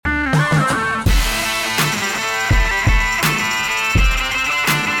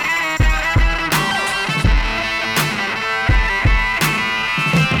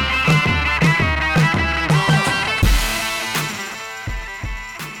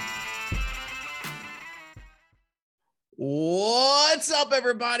What's up,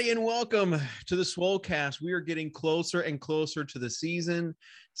 everybody, and welcome to the Swolecast. We are getting closer and closer to the season.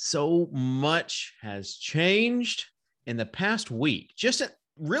 So much has changed in the past week,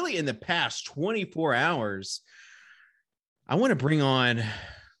 really in the past 24 hours. I want to bring on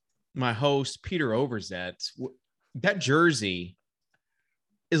my host, Peter Overzet. That jersey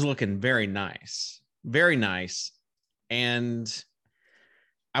is looking very nice, very nice. And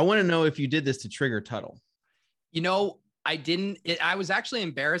I want to know if you did this to trigger Tuttle. You know, I didn't. I was actually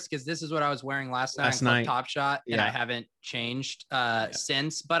embarrassed because this is what I was wearing last night. Top Shot, and I haven't changed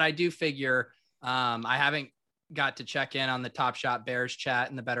since. But I do figure I haven't got to check in on the Top Shot Bears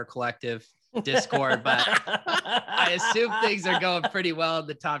chat in the Better Collective Discord, but I assume things are going pretty well in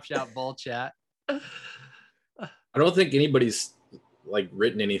the Top Shot Bowl chat. I don't think anybody's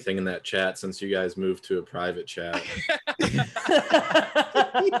written anything in that chat since you guys moved to a private chat.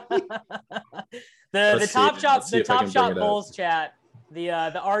 The Top Shot Bulls chat, the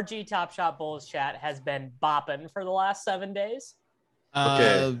RG Top Shot Bulls chat has been bopping for the last 7 days.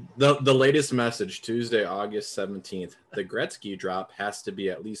 Okay, the latest message, Tuesday, August 17th. The Gretzky drop has to be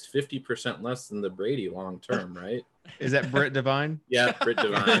at least 50% less than the Brady long term, right? Is that Britt Devine? Yeah, Britt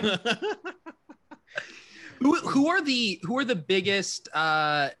Devine. Who are the biggest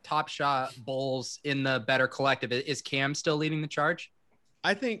Top Shot Bulls in the Better Collective? Is Cam still leading the charge?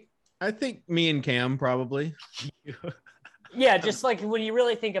 I think me and Cam probably. Yeah, just like when you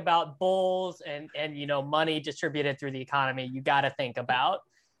really think about Bulls and money distributed through the economy, you got to think about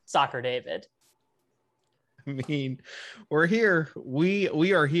Soccer David. I mean, we're here.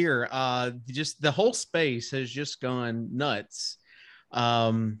 We are here. Just the whole space has just gone nuts.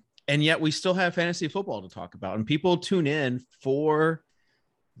 And yet we still have fantasy football to talk about, and people tune in for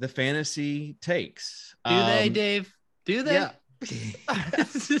the fantasy takes. Do they, Dave? Do they? Yeah.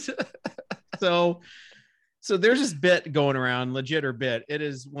 So there's this bit going around, legit or bit. It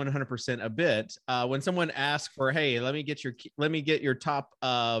is 100% a bit. When someone asks for, hey, let me get your top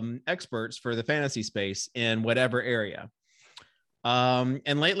experts for the fantasy space in whatever area.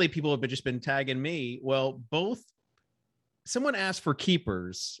 And lately people have just been tagging me. Well, someone asked for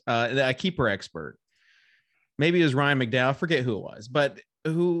keepers, a keeper expert. Maybe it was Ryan McDowell. I forget who it was, but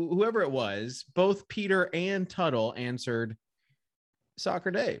whoever it was, both Peter and Tuttle answered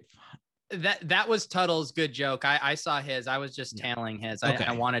Soccer Dave. That was Tuttle's good joke. I saw his. I was just tailing his. Okay.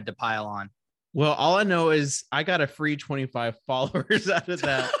 I wanted to pile on. Well, all I know is I got a free 25 followers out of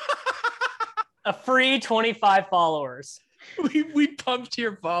that. A free 25 followers. We pumped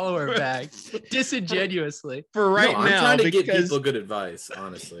your follower back disingenuously. For right now, I'm trying to give people good advice,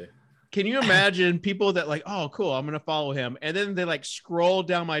 honestly. Can you imagine people that oh, cool, I'm going to follow him. And then they scroll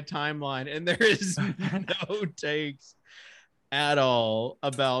down my timeline and there is no takes at all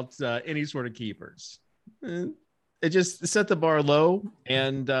about any sort of keepers. It just set the bar low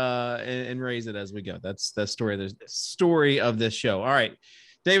and raise it as we go. That's the story of this show. All right,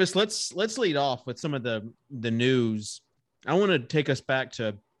 Davis, let's lead off with some of the news. I want to take us back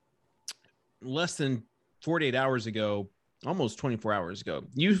to less than 48 hours ago, almost 24 hours ago.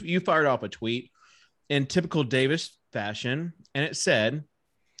 You fired off a tweet in typical Davis fashion, and it said,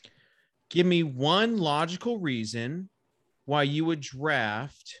 "Give me one logical reason why you would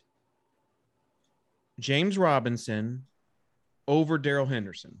draft James Robinson over Darrell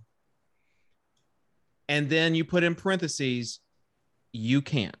Henderson." And then you put in parentheses, "You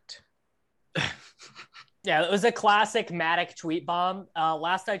can't." Yeah, it was a classic Matic tweet bomb.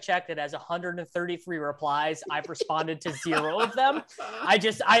 Last I checked, it has 133 replies. I've responded to 0 of them.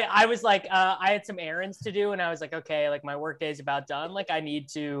 I was like, I had some errands to do, and I was like, okay, my work day is about done. I need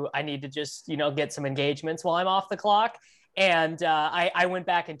to just get some engagements while I'm off the clock. And I went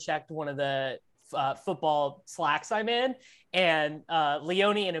back and checked one of the football Slacks I'm in, and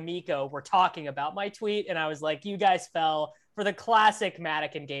Leone and Amico were talking about my tweet, and I was like, you guys fell for the classic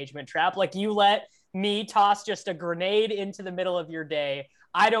Matic engagement trap. You let me toss just a grenade into the middle of your day.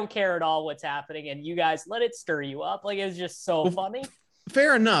 I don't care at all what's happening, and you guys let it stir you up. It was just so funny.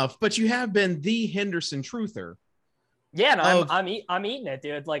 Fair enough, but you have been the Henderson truther. Yeah, no, I'm eating it,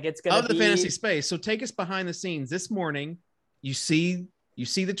 dude. It's gonna be the fantasy space. So take us behind the scenes. This morning, you see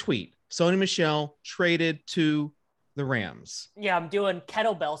the tweet. Sony Michel traded to the Rams. Yeah, I'm doing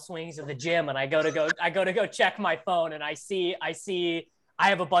kettlebell swings at the gym, and I go to go check my phone, and I see I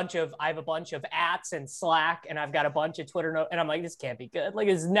have a bunch of ats and Slack, and I've got a bunch of Twitter and I'm like, this can't be good.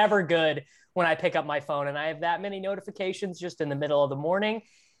 It's never good when I pick up my phone and I have that many notifications just in the middle of the morning.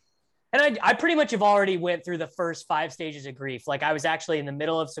 And I pretty much have already went through the first 5 stages of grief. I was actually in the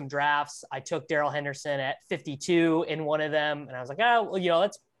middle of some drafts. I took Darrell Henderson at 52 in one of them. And I was like, oh, well,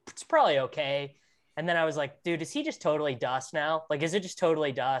 it's probably okay. And then I was like, dude, is he just totally dust now? Like, is it just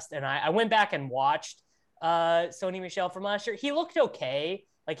totally dust? And I went back and watched Sony Michel from last year. He looked okay.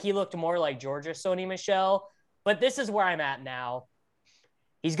 Like, he looked more like Georgia Sony Michel. But this is where I'm at now.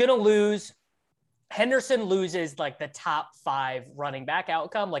 He's going to lose. Henderson loses like the top 5 running back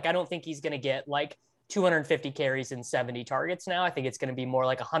outcome. Like, I don't think he's going to get like 250 carries and 70 targets now. I think it's going to be more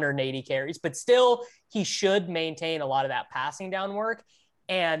like 180 carries, but still he should maintain a lot of that passing down work.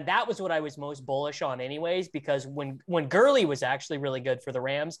 And that was what I was most bullish on anyways, because when Gurley was actually really good for the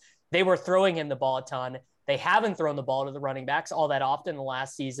Rams, they were throwing him the ball a ton. They haven't thrown the ball to the running backs all that often the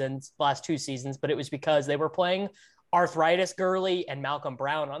last 2 seasons, but it was because they were playing arthritis Gurley and Malcolm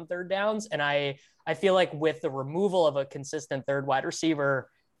Brown on third downs. And I feel like with the removal of a consistent third wide receiver,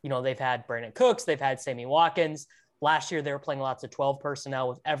 you know, they've had Brandon Cooks, they've had Sammy Watkins. Last year, they were playing lots of 12 personnel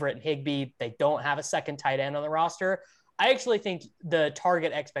with Everett and Higbee. They don't have a second tight end on the roster. I actually think the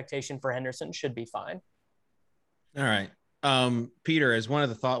target expectation for Henderson should be fine. All right. Peter, as one of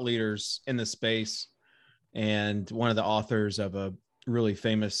the thought leaders in the space and one of the authors of a really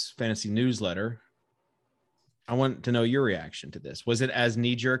famous fantasy newsletter, I want to know your reaction to this. Was it as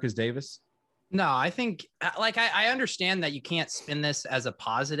knee-jerk as Davis? No, I think like I understand that you can't spin this as a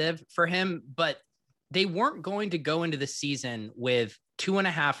positive for him, but they weren't going to go into the season with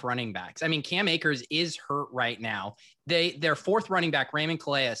 2.5 running backs. I mean, Cam Akers is hurt right now. Their 4th running back, Raymond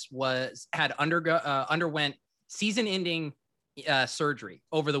Calais, underwent season-ending surgery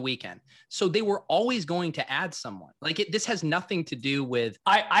over the weekend. So they were always going to add someone. Like this has nothing to do with.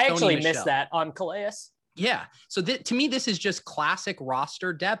 I actually missed that on Calais. Yeah. So to me, this is just classic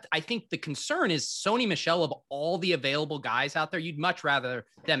roster depth. I think the concern is Sony Michel, of all the available guys out there, you'd much rather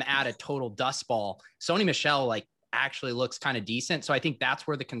them add a total dust ball. Sony Michel, like, actually looks kind of decent. So I think that's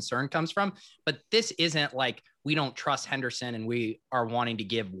where the concern comes from. But this isn't like we don't trust Henderson and we are wanting to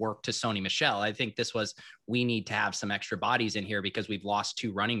give work to Sony Michel. I think this was, we need to have some extra bodies in here because we've lost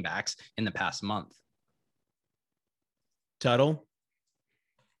 2 running backs in the past month. Tuttle?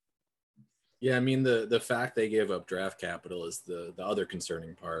 Yeah, I mean, the fact they gave up draft capital is the other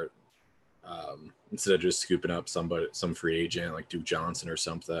concerning part. Instead of just scooping up some free agent like Duke Johnson or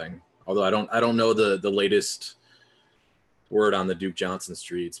something. Although I don't know the latest word on the Duke Johnson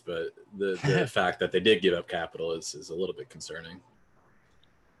streets, but the fact that they did give up capital is a little bit concerning.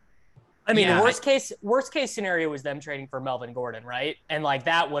 I mean, yeah, worst case scenario was them trading for Melvin Gordon, right? And like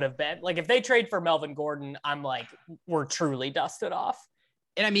that would have been like if they trade for Melvin Gordon, I'm like, we're truly dusted off.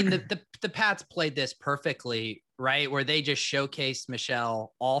 And I mean, the Pats played this perfectly, right? Where they just showcased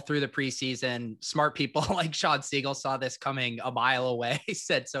Michel all through the preseason. Smart people like Sean Siegel saw this coming a mile away,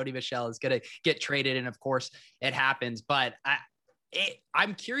 said Sony Michel is going to get traded. And of course it happens. But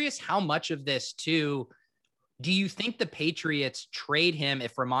I'm curious how much of this too, do you think the Patriots trade him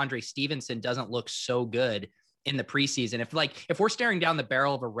if Ramondre Stevenson doesn't look so good in the preseason? If we're staring down the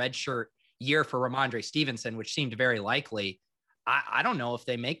barrel of a redshirt year for Ramondre Stevenson, which seemed very likely, I don't know if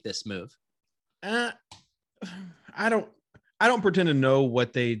they make this move. I don't pretend to know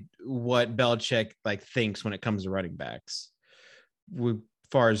what Belichick like thinks when it comes to running backs. As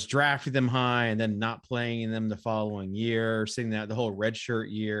far as drafting them high and then not playing them the following year, seeing that the whole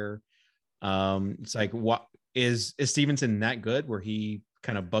redshirt year. It's like, what is Stevenson that good where he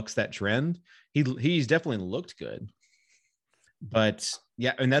kind of bucks that trend? He's definitely looked good. But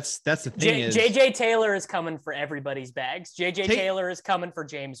yeah, and that's the thing is JJ Taylor is coming for everybody's bags. Taylor is coming for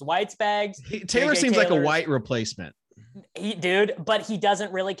James White's bags. Taylor seems like a White replacement. But he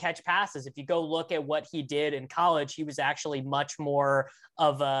doesn't really catch passes. If you go look at what he did in college, he was actually much more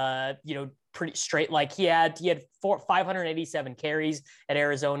of a, pretty straight. Like he had 587 carries at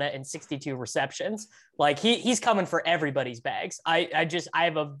Arizona and 62 receptions. Like he's coming for everybody's bags. I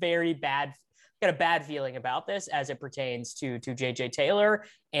have a bad feeling about this as it pertains to JJ Taylor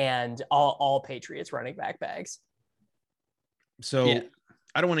and all Patriots running back bags. So yeah.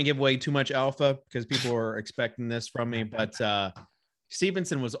 I don't want to give away too much alpha because people are expecting this from me, but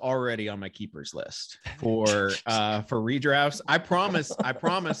Stevenson was already on my keepers list for redrafts. I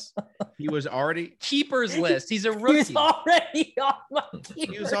promise he was already keepers list. He's a rookie. He's already on my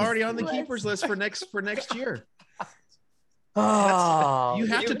He was already on the keepers list for next year. Oh, you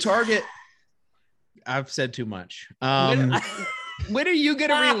have to target. I've said too much. When are you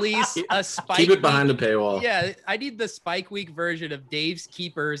going to release a Spike Keep it behind the paywall. Yeah, I need the Spike Week version of Dave's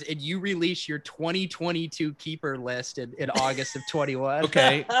Keepers, and you release your 2022 keeper list in August of 21.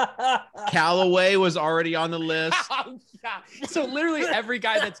 Okay. Callaway was already on the list. Oh, yeah. So literally every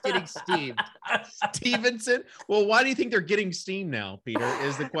guy that's getting steamed. Stevenson. Well, why do you think they're getting steamed now, Peter,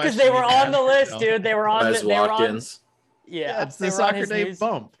 is the question. Because they were on the list, dude. They were on Watkins. Yeah, it's the soccer day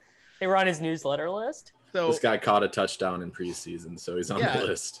bump. They were on his newsletter list. So this guy caught a touchdown in preseason, so he's on the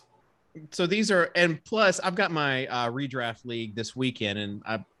list. So these are, and plus I've got my redraft league this weekend, and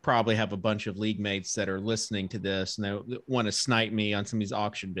I probably have a bunch of league mates that are listening to this and they want to snipe me on some of these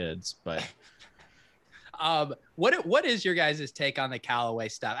auction bids. But what is your guys' take on the Callaway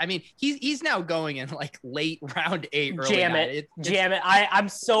stuff? I mean, he's now going in like late round 8. Jam it. I'm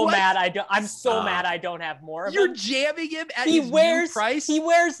so mad. I'm so mad I don't have more of him. You're jamming him at his new price. He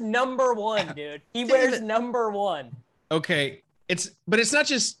wears number 1, dude. He wears number 1. Okay, it's not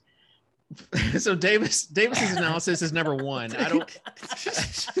just. So Davis's analysis is number 1. I don't.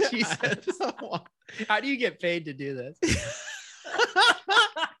 Jesus. How do you get paid to do this?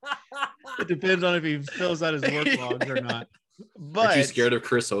 It depends on if he fills out his work logs or not. But are you scared of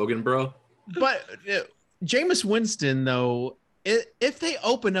Chris Hogan, bro? But Jameis Winston, though, if they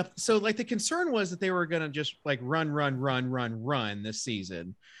open up, so like the concern was that they were gonna just like run this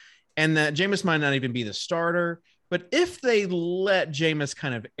season, and that Jameis might not even be the starter. But if they let Jameis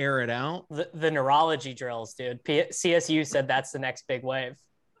kind of air it out, the neurology drills, dude. CSU said that's the next big wave.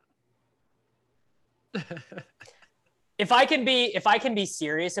 If I can be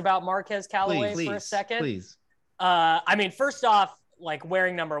serious about Marquez Callaway for a second, please. I mean, first off, like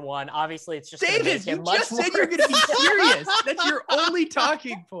wearing number 1, obviously it's just David. You just said you're going to be serious. That's your only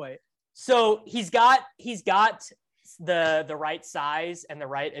talking point. So he's got the right size and the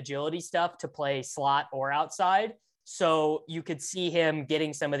right agility stuff to play slot or outside. So you could see him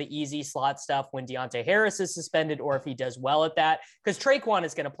getting some of the easy slot stuff when Deontay Harris is suspended, or if he does well at that, because Traquan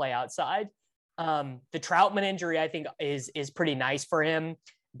is going to play outside. The Troutman injury, I think, is pretty nice for him,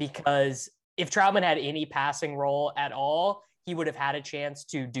 because if Troutman had any passing role at all, he would have had a chance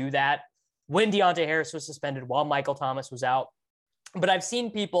to do that when Deontay Harris was suspended, while Michael Thomas was out. But I've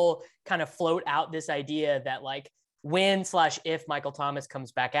seen people kind of float out this idea that like when/if Michael Thomas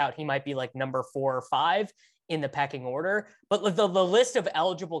comes back out, he might be like number 4 or 5 in the pecking order. But the list of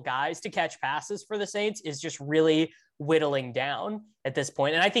eligible guys to catch passes for the Saints is just really whittling down at this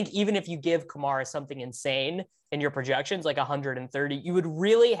point. And I think even if you give Kamara something insane in your projections, like 130, you would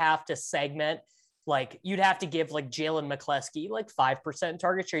really have to segment. Like you'd have to give like Jalen McCleskey like 5%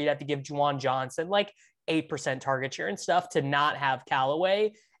 target share. You'd have to give Juwan Johnson like 8% target share and stuff to not have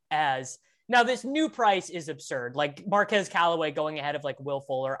Callaway as. Now, this new price is absurd. Like Marquez Callaway going ahead of like Will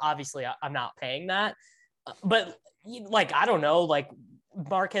Fuller. Obviously, I'm not paying that. But like, I don't know, like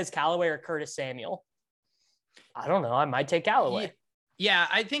Marquez Callaway or Curtis Samuel. I don't know. I might take Callaway. Yeah,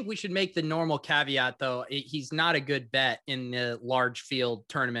 I think we should make the normal caveat, though. He's not a good bet in the large field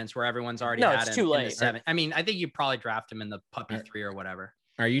tournaments where everyone's already had him. It's too late. In the 7. I mean, I think you probably draft him in the puppy 3 or whatever.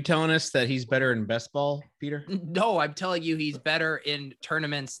 Are you telling us that he's better in best ball, Peter? No, I'm telling you he's better in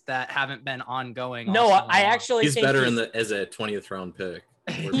tournaments that haven't been ongoing. No, I actually he's think better as a 20th round pick.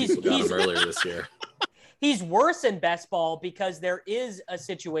 Where people got him earlier this year. He's worse in best ball because there is a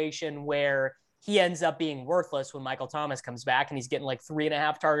situation where he ends up being worthless when Michael Thomas comes back and he's getting like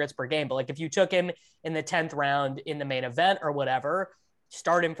 3.5 targets per game. But like if you took him in the 10th round in the main event or whatever,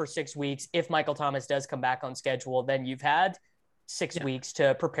 start him for 6 weeks. If Michael Thomas does come back on schedule, then you've had 6 weeks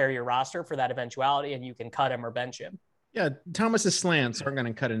to prepare your roster for that eventuality, and you can cut him or bench him. Yeah, Thomas's slants aren't going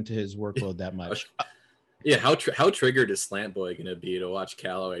to cut into his workload that much. Yeah, how triggered is Slant Boy going to be to watch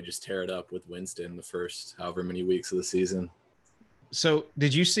Callaway just tear it up with Winston the first however many weeks of the season? So,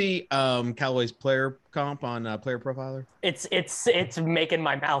 did you see Callaway's player comp on Player Profiler? It's making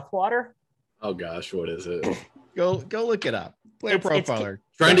my mouth water. Oh gosh, what is it? Go look it up. Player Profiler.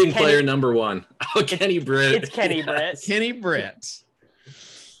 Trending player number 1. Oh, Kenny Britt. It's Kenny Britt. Kenny Britt.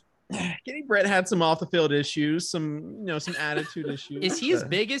 Kenny Britt had some off the field issues, some attitude issues. Is he as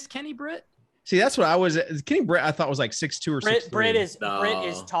big as Kenny Britt? See, that's what I was. Kenny Britt, I thought was like 6'2" or 6'3". Britt is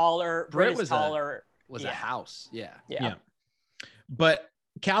taller. Britt is taller. Was a house. Yeah. But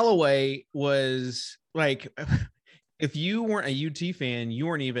Callaway was like, if you weren't a UT fan, you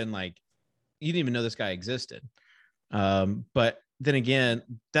didn't even know this guy existed. But then again,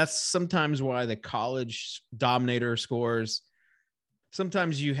 that's sometimes why the college dominator scores.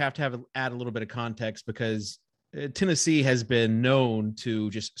 Sometimes you have to add a little bit of context, because Tennessee has been known to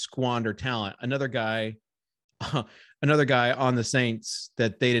just squander talent. Another guy on the Saints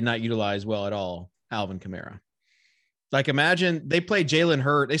that they did not utilize well at all, Alvin Kamara. Like, imagine they played Jalen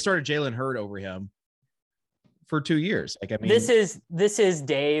Hurd. They started Jalen Hurd over him for 2 years. Like, I mean, this is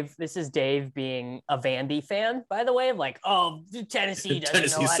Dave. This is Dave being a Vandy fan, by the way. Like, oh, Tennessee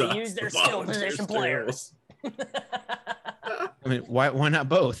doesn't know how to use their skill position players. I mean, why not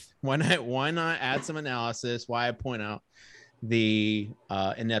both? Why not add some analysis? Why point out the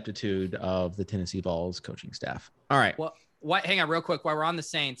ineptitude of the Tennessee Vols coaching staff? All right. Well, What? Hang on, real quick. While we're on the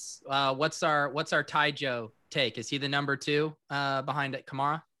Saints, what's our Ty Joe take? Is he the number 2 behind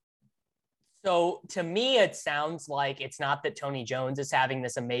Kamara? So to me, it sounds like it's not that Tony Jones is having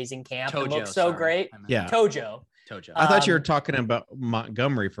this amazing camp and looks so sorry. great. Yeah, Tojo. I thought you were talking about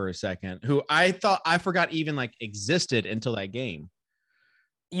Montgomery for a second, who I forgot even like existed until that game.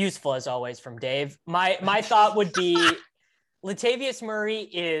 Useful as always from Dave. My thought would be Latavius Murray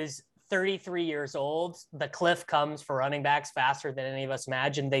is 33 years old. The cliff comes for running backs faster than any of us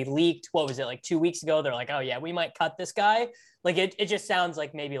imagined. They leaked, what was it, like 2 weeks ago? They're like, oh yeah, we might cut this guy. Like it just sounds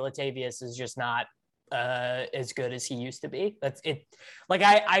like maybe Latavius is just not as good as he used to be. That's it. Like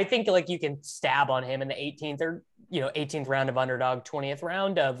I think like you can stab on him in the 18th or 18th round of underdog, 20th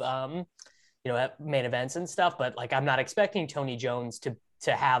round of main events and stuff. But like I'm not expecting Tony Jones to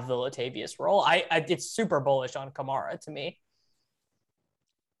have the Latavius role. It's super bullish on Kamara to me.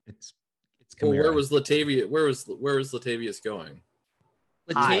 It's well, where was Latavius? Where was Latavius going?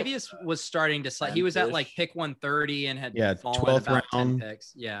 Latavius was starting to slide. He was at like pick 130 and had fallen about 10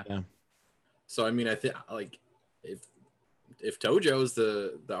 picks. Yeah. So I mean, I think like if Tojo's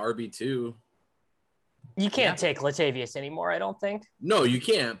the RB2, you can't take Latavius anymore. I don't think. No, you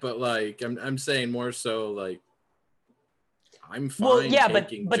can't. But like I'm saying more so like I'm fine. Well, yeah, but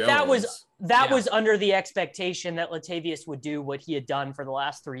Jones. that was under the expectation that Latavius would do what he had done for the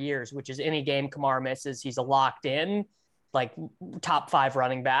last 3 years, which is any game Kamara misses, he's a locked in, like top 5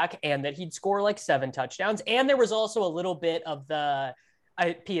 running back, and that he'd score like 7 touchdowns. And there was also a little bit of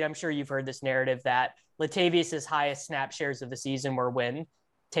Pete, I'm sure you've heard this narrative that Latavius's highest snap shares of the season were when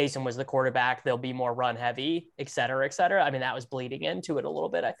Taysom was the quarterback. They'll be more run heavy, et cetera, et cetera. I mean, that was bleeding into it a little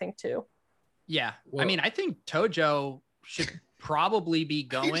bit, I think, too. Yeah. Well, I mean, I think Tojo should probably be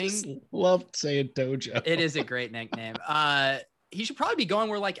going. I just love saying Tojo. It is a great nickname. He should probably be going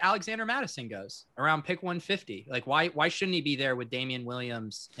where like Alexander Madison goes, around pick 150. Like why shouldn't he be there with Damian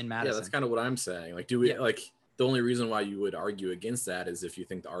Williams and Madison? Yeah, that's kind of what I'm saying. Like, do we like the only reason why you would argue against that is if you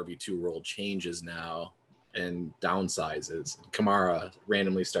think the RB2 role changes now and downsizes. Kamara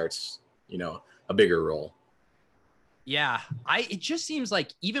randomly starts, a bigger role. Yeah, it just seems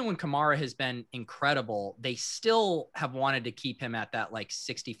like even when Kamara has been incredible, they still have wanted to keep him at that like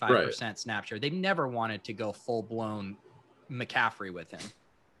 65% snap share. They've never wanted to go full blown McCaffrey with him.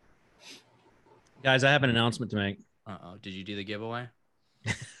 Guys, I have an announcement to make. Did you do the giveaway?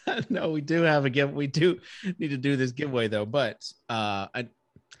 No, we do have a give. We do need to do this giveaway though, but I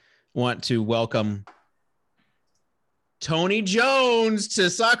want to welcome Tony Jones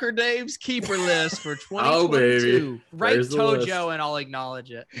to Soccer Dave's keeper list for 2022. Oh, baby. Right, Tojo, and I'll acknowledge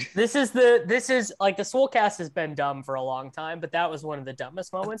it. This is like the Swolecast has been dumb for a long time, but that was one of the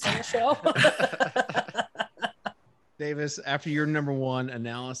dumbest moments on the show. Davis, after your number 1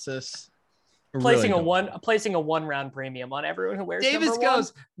 analysis, placing a 1 round premium on everyone who wears Davis number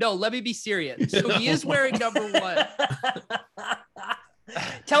goes, 1. no, let me be serious. So he is wearing number 1.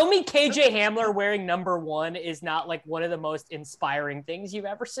 Tell me KJ Hamler wearing number 1 is not like one of the most inspiring things you've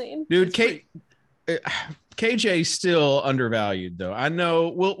ever seen. Dude, KJ's still undervalued though. I know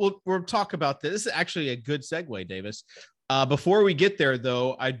we'll talk about this. This is actually a good segue, Davis. Before we get there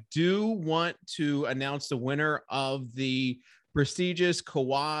though, I do want to announce the winner of the prestigious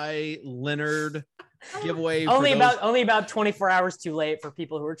Kawhi Leonard giveaway. Only about 24 hours too late for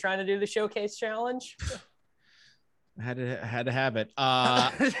people who are trying to do the showcase challenge. I had to have it. He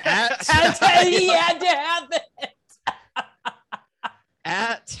had to have it.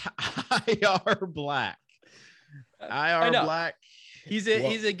 At IR Black. Black. He's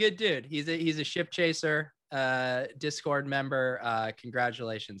a good dude. He's a ship chaser, Discord member.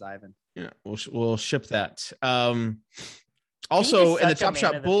 Congratulations, Ivan. Yeah, we'll ship that. Also in the Top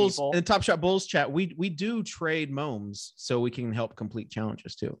Shot Bulls chat, we do trade moms so we can help complete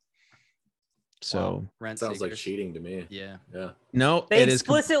challenges too. So rent sounds like cheating to me. Yeah. No, they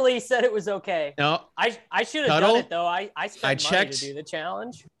explicitly said it was okay. No, I should have done it though. I spent money checked to do the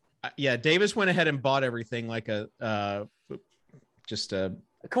challenge. Yeah, Davis went ahead and bought everything like cool.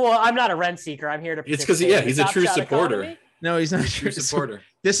 I'm not a rent seeker. I'm here to. It's because he's a true supporter. Economy. No, he's not a true supporter.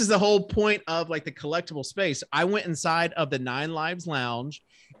 This is the whole point of like the collectible space. I went inside of the 9 Lives Lounge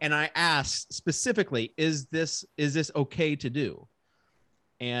and I asked specifically, is this okay to do?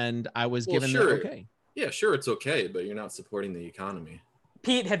 And I was given the okay. Yeah, sure, it's okay, but you're not supporting the economy.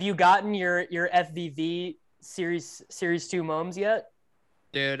 Pete, have you gotten your FVV series 2 moms yet?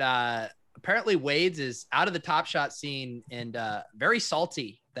 Dude, apparently Wade's is out of the Top Shot scene and very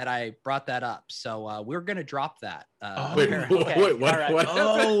salty that I brought that up. So we're gonna drop that. Wait, what?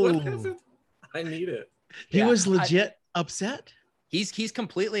 Oh, what I need it. He was legit upset. He's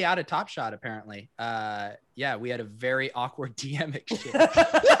completely out of Top Shot apparently. Yeah, we had a very awkward DM exchange.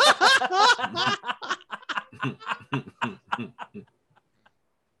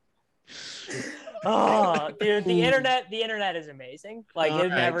 Oh, dude, the internet is amazing. Like it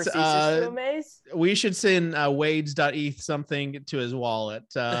never ceases to amaze. We should send Wade's.eth something to his wallet,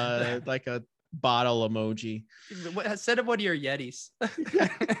 like a bottle emoji. Send him one of your Yetis.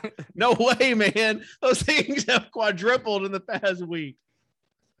 No way, man. Those things have quadrupled in the past week.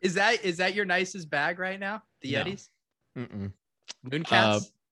 Is that your nicest bag right now? The No. Yetis? Mm-mm. Mooncats?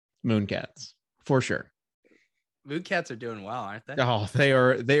 Mooncats, for sure. Mooncats are doing well, aren't they? Oh, they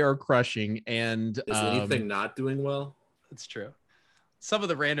are crushing. And is anything not doing well? That's true. Some of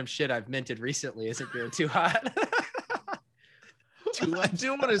the random shit I've minted recently isn't doing too hot. I do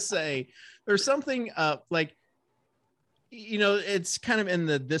want to say there's something like, you know, it's kind of in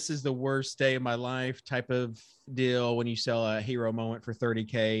the this is the worst day of my life type of deal when you sell a hero moment for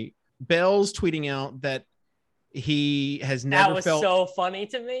 30K. Bell's tweeting out that he has never felt so funny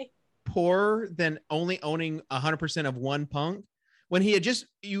to me. Poorer than only owning 100% of one punk when he had just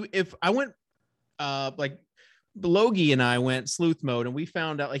if I went like Logie and I went sleuth mode and we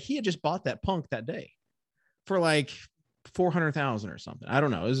found out like he had just bought that punk that day for like 400,000 or something. I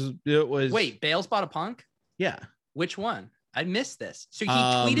don't know. It was Wait, Bales bought a punk? Yeah. Which one? I missed this. So he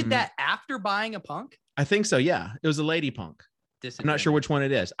tweeted that after buying a punk? I think so. Yeah. It was a lady punk. I'm not sure which one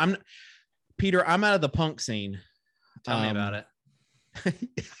it is. Peter, I'm out of the punk scene. Tell me about it.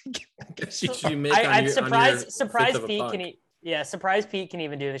 I'm surprised Pete can surprised Pete can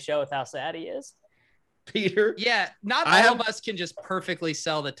even do the show with how sad he is. Peter, yeah, not all of us can just perfectly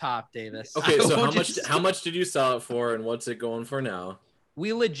sell the top, Davis. Okay, so how much did you sell it for, and what's it going for now?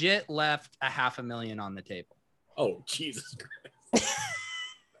 We legit left $500,000 on the table. Oh, Jesus Christ.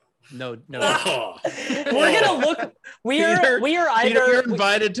 No. Oh. We're gonna look. We are either you're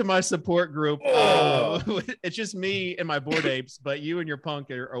invited to my support group. It's just me and my board apes, but you and your punk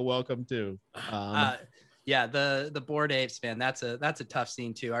are welcome too. Yeah, the board apes, man. That's a tough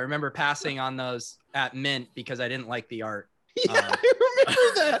scene too. I remember passing on those at Mint because I didn't like the art. Yeah, I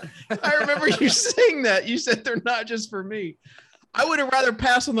remember that. I remember you saying that. You said they're not just for me. I would have rather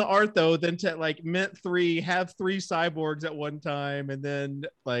pass on the art though than to like mint 3, have 3 cyborgs at one time, and then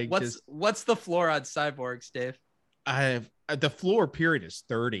like what's the floor on cyborgs, Dave? The floor period is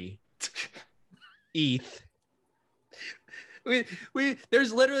 30 ETH. We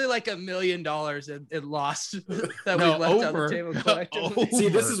there's literally like $1 million in lost that we left on the table collectively. See,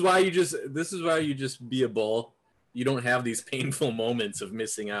 this is why you just be a bull. You don't have these painful moments of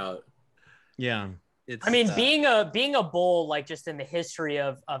missing out. Yeah. Being a bull, like just in the history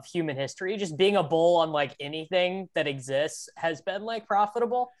of human history, just being a bull on like anything that exists has been like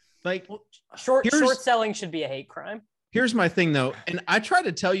profitable. Like short selling should be a hate crime. Here's my thing though, and I tried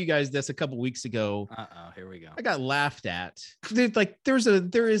to tell you guys this a couple weeks ago. Here we go. I got laughed at. Like there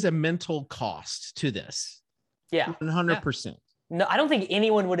is a mental cost to this. Yeah, 100%. No, I don't think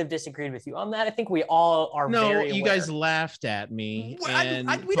anyone would have disagreed with you on that. I think we all are. No, you guys laughed at me and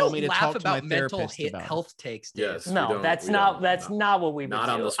we told don't me to laugh talk about to my therapist mental health takes. Yes, no, that's not what we would not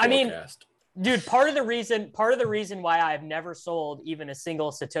do. on the Swolecast. I mean, dude, part of the reason why I've never sold even a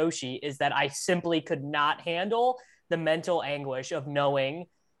single Satoshi is that I simply could not handle the mental anguish of knowing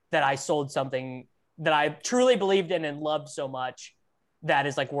that I sold something that I truly believed in and loved so much that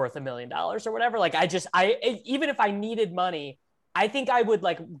is like worth $1 million or whatever. Like even if I needed money, I think I would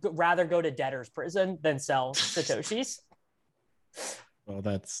like rather go to debtor's prison than sell Satoshis. Well,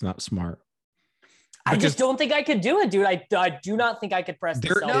 that's not smart. I just don't think I could do it, dude. I do not think I could press the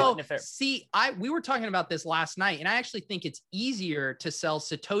sell button. See, we were talking about this last night, and I actually think it's easier to sell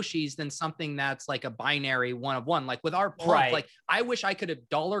Satoshis than something that's like a binary one of one. Like with our pump, like I wish I could have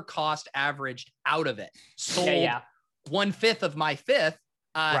dollar cost averaged out of it. Sold 1/5 of my fifth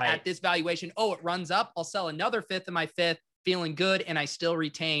at this valuation. Oh, it runs up. I'll sell another 1/5 of my fifth, feeling good, and I still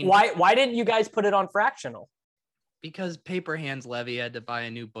retain. Why didn't you guys put it on fractional? Because Paper Hands Levy had to buy a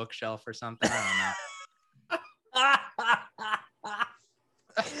new bookshelf or something. I don't know.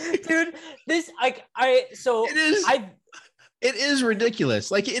 Dude, it is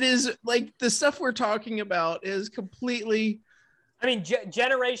ridiculous. Like it is like the stuff we're talking about is completely. I mean,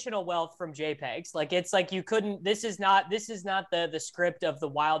 generational wealth from JPEGs. Like it's like you couldn't. This is not the script of the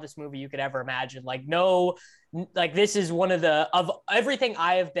wildest movie you could ever imagine. Like no, like this is one of everything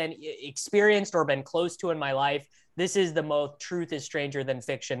I have been experienced or been close to in my life. This is the most truth is stranger than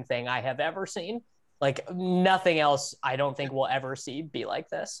fiction thing I have ever seen. Like nothing else I don't think we'll ever see be like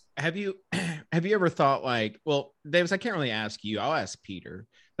this. Have you ever thought like, well, Davis, I can't really ask you. I'll ask Peter.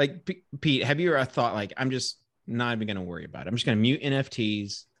 Like Pete, have you ever thought like, I'm just not even going to worry about it. I'm just going to mute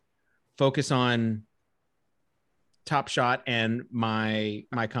NFTs, focus on Top Shot and my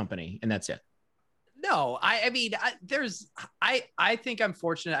company, and that's it. No, I mean, I think I'm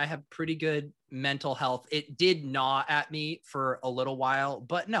fortunate. I have pretty good mental health. It did gnaw at me for a little while,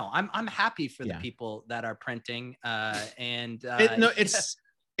 but no, I'm happy for the people that are printing. It's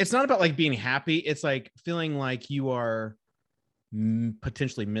not about like being happy. It's like feeling like you are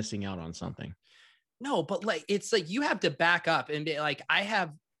potentially missing out on something. No, but like, it's like you have to back up and be like, I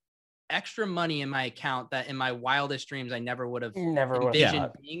have extra money in my account that in my wildest dreams I never would have envisioned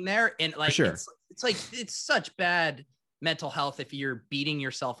being there. And like, it's like, it's such bad mental health if you're beating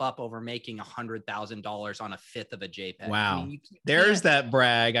yourself up over making $100,000 on a fifth of a JPEG. Wow. I mean, there's that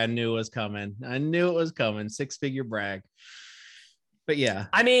brag I knew was coming. 6-figure brag. But yeah,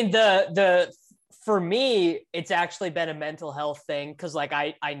 I mean, for me, it's actually been a mental health thing. Cause like,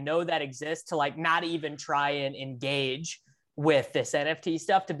 I know that exists to like, not even try and engage with this NFT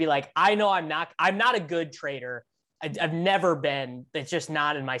stuff, to be like, I know I'm not a good trader. I've never been. It's just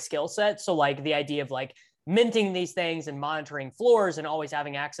not in my skill set. So like the idea of like minting these things and monitoring floors and always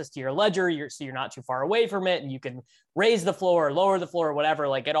having access to your ledger, so you're not too far away from it, and you can raise the floor or lower the floor or whatever.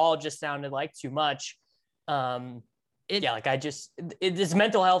 Like it all just sounded like too much. It's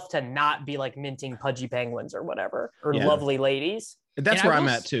mental health to not be like minting pudgy penguins or whatever, or lovely ladies. That's where I'm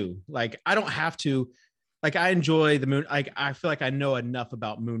at too. Like I don't have to. Like I enjoy the moon. I feel like I know enough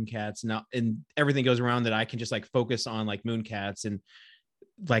about moon-cats now, and everything goes around that I can just like focus on like moon-cats and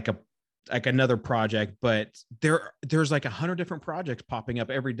like another project. But there's like 100 different projects popping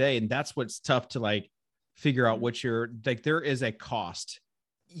up every day, and that's what's tough to like figure out what you're like. There is a cost.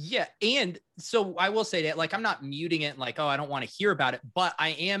 Yeah. And so I will say that like, I'm not muting it like, oh, I don't want to hear about it, but I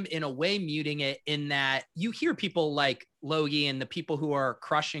am in a way muting it in that you hear people like Logie and the people who are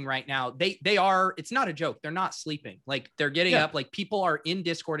crushing right now. They are, it's not a joke. They're not sleeping. Like they're getting up, like people are in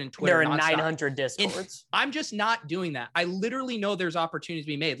Discord and Twitter. There are 900 Discords. And I'm just not doing that. I literally know there's opportunities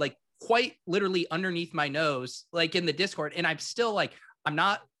to be made, like quite literally underneath my nose, like in the Discord. And I'm still like,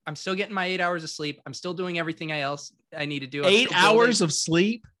 I'm still getting my 8 hours of sleep. I'm still doing everything else I need to do. 8 hours of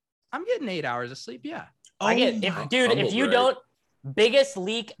sleep? I'm getting 8 hours of sleep. Yeah. If you don't, biggest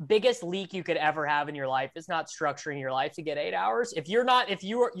leak you could ever have in your life is not structuring your life to get 8 hours. If you're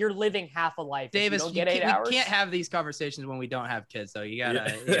living half a life, Davis, you don't get 8 hours. We can't have these conversations when we don't have kids, though. You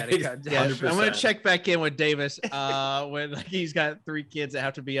gotta I'm gonna check back in with Davis when like, he's got 3 kids that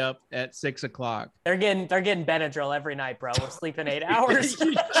have to be up at 6 o'clock. They're getting Benadryl every night, bro. We're sleeping 8 hours.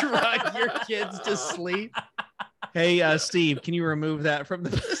 You drug your kids to sleep. Hey, Steve, can you remove that from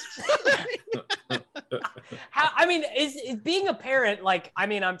the? Is being a parent, like, I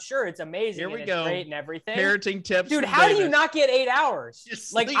mean, I'm sure it's amazing. Here we and go. It's great and everything. Parenting tips, dude. How do you not get 8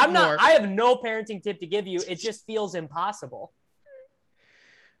 hours? Like, I have no parenting tip to give you. It just feels impossible.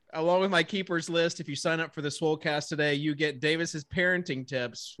 Along with my keepers list, if you sign up for the Swolecast today, you get Davis's parenting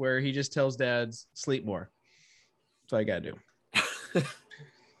tips, where he just tells dads sleep more. That's all you gotta do.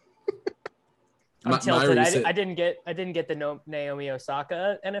 I'm tilted. I didn't get the Naomi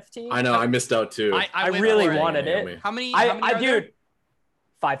Osaka NFT. I know, I missed out too. I really wanted it. How many? Dude,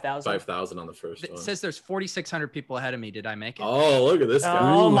 5,000. 5,000 on the first one. It says there's 4,600 people ahead of me. Did I make it? Oh, look at this guy.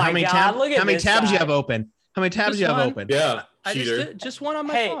 Oh my God! Look at how many tabs you have open? How many tabs you have open? Yeah, I just one on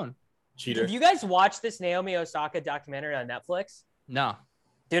my phone. Cheater. Have you guys watched this Naomi Osaka documentary on Netflix? No,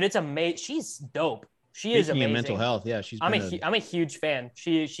 dude, it's amazing. She's dope. She is amazing. Mental health, yeah. I'm a huge fan.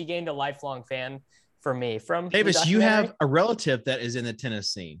 She gained a lifelong fan for me from Davis. You have a relative that is in the tennis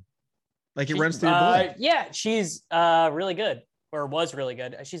scene, like it runs through your blood. Yeah, she's really good, or was really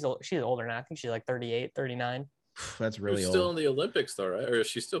good. She's older now. I think she's like 38, 39. That's really old. Still in the Olympics though, right? Or is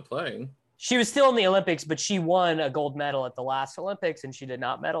she still playing? She was still in the Olympics, but she won a gold medal at the last Olympics, and she did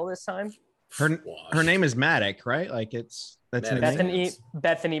not medal this time. Her name is Maddox, right? Like that's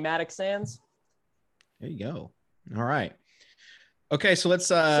Bethany Maddox Sands. There you go. All right. Okay, so let's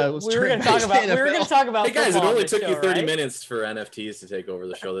we were going to talk about Hey guys, it only took you 30 minutes for NFTs to take over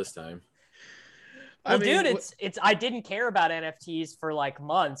the show this time. Well, dude, it's I didn't care about NFTs for like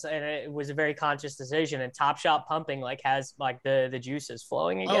months, and it was a very conscious decision, and Top Shot pumping like has like the juices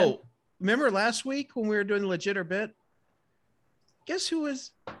flowing again. Oh, remember last week when we were doing the legit or bit? Guess who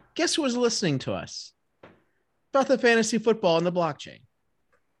was listening to us about the fantasy football and the blockchain?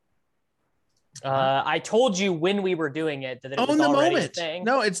 I told you when we were doing it that it was own the already moment. A thing.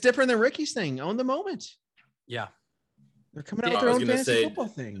 No, it's different than Ricky's thing. Own the moment. Yeah, they're coming out with their own fantasy football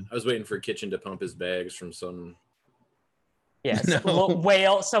thing. I was waiting for Kitchen to pump his bags from some. Yes,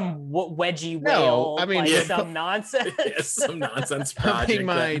 whale, some wedgie whale. I mean, some nonsense. Yes, some nonsense project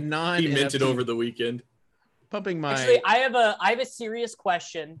he minted over the weekend. pumping my. Actually, I have a serious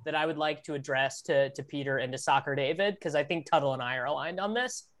question that I would like to address to Peter and to Soccer David, because I think Tuttle and I are aligned on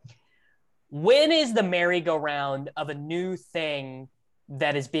this. When is the merry-go-round of a new thing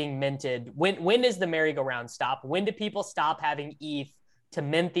that is being minted? When does the merry-go-round stop? When do people stop having ETH to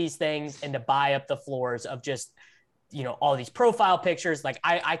mint these things and to buy up the floors of just, all these profile pictures? Like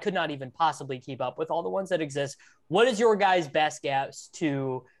I could not even possibly keep up with all the ones that exist. What is your guys' best guess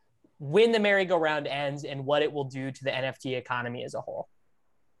to when the merry-go-round ends and what it will do to the NFT economy as a whole?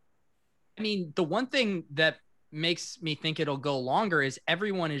 I mean, the one thing that makes me think it'll go longer is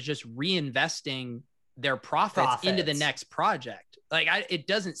everyone is just reinvesting their profits into the next project. Like it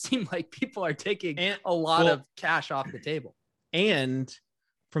doesn't seem like people are taking a lot of cash off the table. And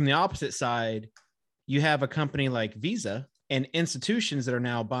from the opposite side, you have a company like Visa and institutions that are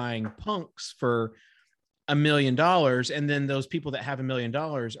now buying punks for $1 million. And then those people that have $1 million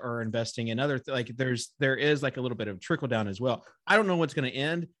are investing in other, there is like a little bit of trickle down as well. I don't know what's going to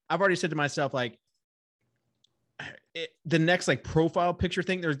end. I've already said to myself, the next profile picture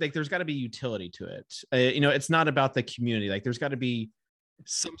thing, there's got to be utility to it. It's not about the community. There's got to be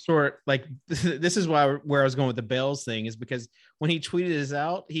some sort, this is where I was going with the Bales thing, is because when he tweeted this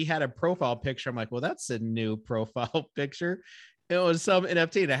out, he had a profile picture. I'm like, well, that's a new profile picture. It was some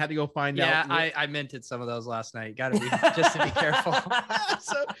NFT and I had to go find out. Yeah, I minted some of those last night. Got to be just to be careful.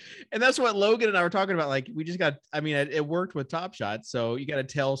 And that's what Logan and I were talking about. We just got, it worked with Top Shot. So you got to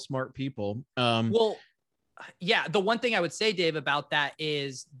tell smart people. Yeah, the one thing I would say, Dave, about that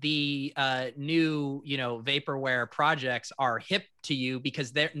is the new, vaporware projects are hip to you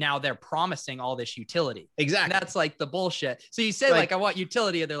because they're promising all this utility. Exactly. And that's the bullshit. So you say I want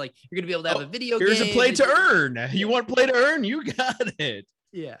utility, and they're like, you're gonna be able to have a video here's game. Here's a play to earn. You want play to earn? You got it.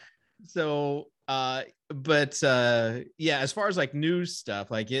 Yeah. So, yeah, as far as new stuff,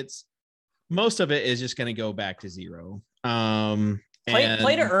 it's most of it is just gonna go back to zero.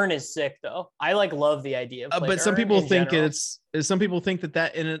 Play to earn is sick though. I love the idea of but some people think some people think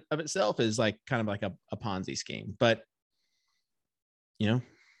that in and of itself is kind of like a Ponzi scheme, but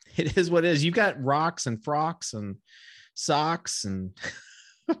it is what it is. You've got rocks and frocks and socks and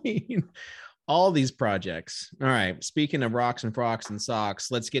all these projects. All right, speaking of rocks and frocks and socks,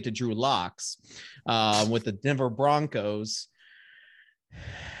 let's get to Drew Locks with the Denver Broncos.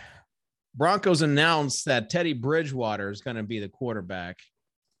 Broncos announced that Teddy Bridgewater is going to be the quarterback.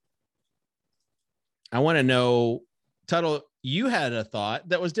 I want to know, Tuttle, you had a thought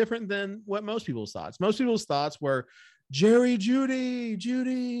that was different than what most people's thoughts. Most people's thoughts were Jerry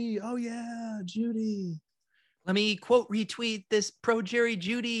Jeudy. Oh yeah, Jeudy. Let me retweet this pro Jerry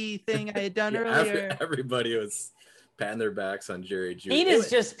Jeudy thing I had done earlier. Everybody was patting their backs on Jerry Jeudy.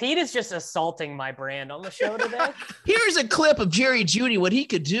 Pete is just assaulting my brand on the show today. Here's a clip of Jerry Jeudy, what he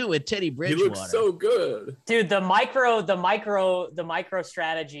could do with Teddy Bridgewater. He looks so good. Dude, the micro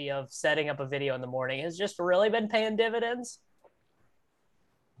strategy of setting up a video in the morning has just really been paying dividends.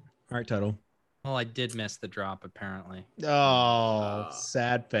 All right, Tuttle. Well, I did miss the drop apparently. Oh,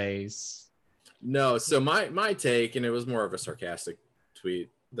 sad face. No, so my take, and it was more of a sarcastic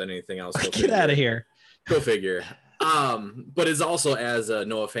tweet than anything else. Get out of here. Go figure. But it's also as a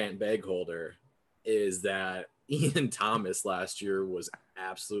Noah Fant bag holder, is that Ian Thomas last year was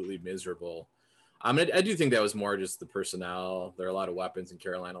absolutely miserable. I do think that was more just the personnel. There are a lot of weapons in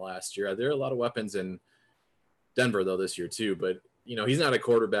Carolina last year. There are a lot of weapons in Denver though this year too. But he's not a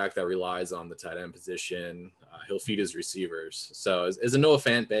quarterback that relies on the tight end position. He'll feed his receivers. So as a Noah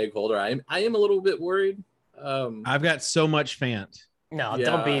Fant bag holder, I am a little bit worried. I've got so much Fant. No,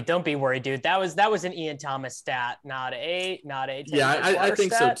 yeah. Don't be worried, dude. That was an Ian Thomas stat, not a. Yeah, I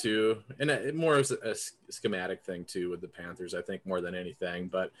think stat. so too, and more of a schematic thing too with the Panthers. I think more than anything,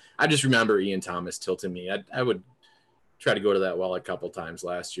 but I just remember Ian Thomas tilting me. I would try to go to that well a couple times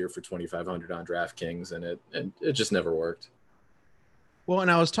last year for 2,500 on DraftKings, and it just never worked. Well,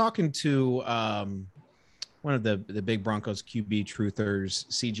 and I was talking to one of the big Broncos QB truthers,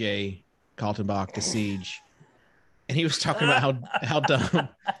 CJ Kaltenbach, the Siege. And he was talking about how dumb.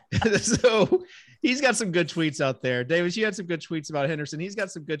 So he's got some good tweets out there. Davis, you had some good tweets about Henderson. He's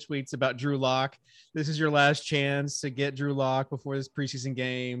got some good tweets about Drew Lock. This is your last chance to get Drew Lock before this preseason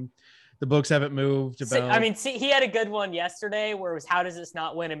game. The books haven't moved. See, he had a good one yesterday where it was, how does this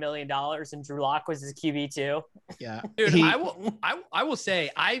not win $1 million? And Drew Lock was his QB too. Yeah, dude. I will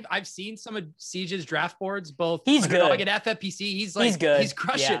say I've seen some of Siege's draft boards. Both he's good. Like at FFPC, he's good. He's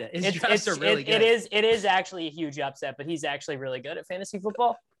crushing it. His drafts are really good. It is actually a huge upset, but he's actually really good at fantasy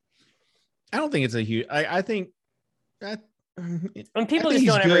football. I don't think it's a huge. I think that when people I think just he's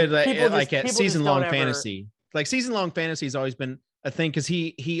don't good ever, at season long fantasy. Season long fantasy has always been a thing because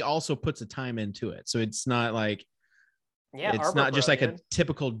he also puts the time into it. So it's not like it's not just like a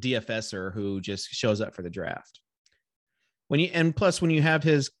typical DFSer who just shows up for the draft. When you have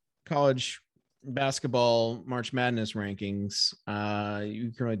his college basketball March Madness rankings,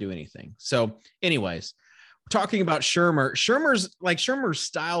 you can really do anything. So anyways, we're talking about Shermer. Shermer's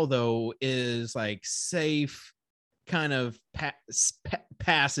style though is like safe kind of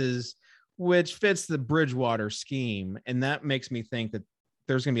passes, which fits the Bridgewater scheme. And that makes me think that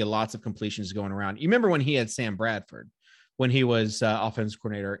there's going to be lots of completions going around. You remember when he had Sam Bradford, when he was offensive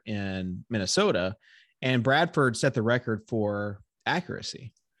coordinator in Minnesota, and Bradford set the record for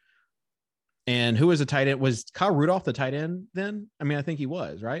accuracy. And who was the tight end? Was Kyle Rudolph the tight end then? I mean, I think he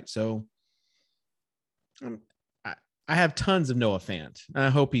was, right? So I have tons of Noah Fant. I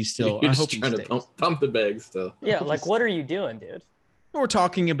hope he's still. You're I just hope trying to pump the bag still. Yeah, like what are you doing, dude? We're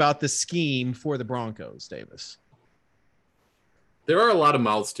talking about the scheme for the Broncos, Davis. There are a lot of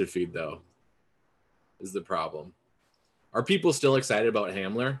mouths to feed, though, is the problem. Are people still excited about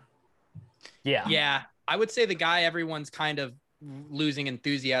Hamler? Yeah. Yeah. I would say the guy everyone's kind of losing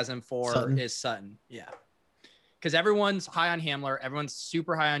enthusiasm for is Sutton. Yeah. Because everyone's high on Hamler. Everyone's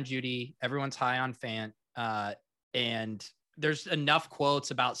super high on Judy. Everyone's high on Fant. And there's enough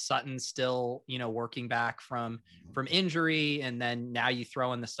quotes about Sutton still, working back from injury. And then now you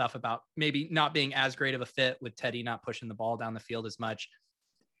throw in the stuff about maybe not being as great of a fit with Teddy not pushing the ball down the field as much.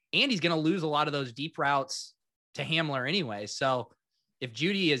 And he's going to lose a lot of those deep routes to Hamler anyway. So if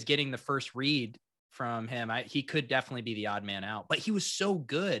Judy is getting the first read from him, he could definitely be the odd man out, but he was so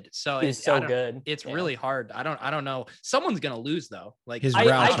good. So he's so good. It's really hard. I don't know. Someone's going to lose though. Like his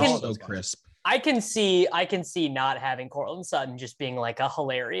routes are so crisp. I can see not having Cortland Sutton just being like a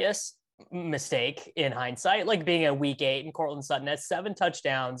hilarious mistake in hindsight, like being a week 8 and Cortland Sutton has 7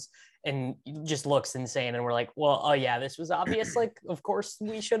 touchdowns and just looks insane. And we're like, well, oh yeah, this was obvious. Like, of course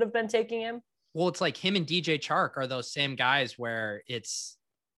we should have been taking him. Well, it's like him and DJ Chark are those same guys where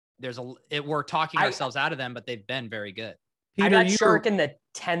we're talking ourselves out of them, but they've been very good. Peter, I got Chark in the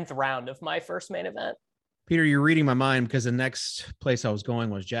 10th round of my first main event. Peter, you're reading my mind because the next place I was going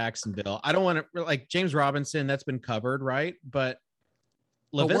was Jacksonville. I don't want to like James Robinson. That's been covered, right? But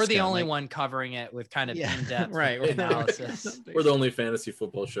we're the only one covering it with kind of in-depth analysis. We're the only fantasy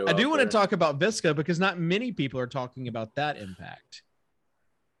football show. I do want to talk about Visca because not many people are talking about that impact.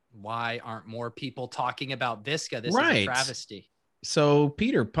 Why aren't more people talking about Visca? This is a travesty. So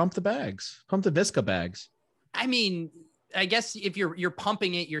Peter, pump the Visca bags. I mean, I guess if you're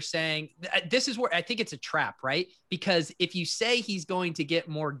pumping it, you're saying this is where I think it's a trap, right? Because if you say he's going to get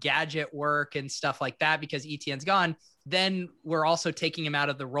more gadget work and stuff like that because ETN's gone, then we're also taking him out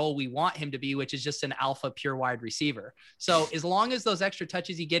of the role we want him to be, which is just an alpha pure wide receiver. So as long as those extra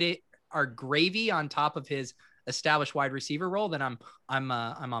touches you get are gravy on top of his established wide receiver role, then I'm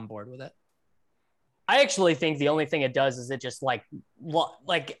on board with it. I actually think the only thing it does is it just he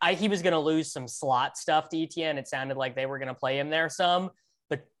was going to lose some slot stuff to ETN. It sounded like they were going to play him there some,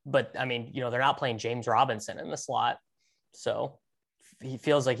 but I mean, they're not playing James Robinson in the slot. So he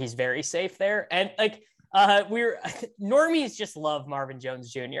feels like he's very safe there. And like, normies just love Marvin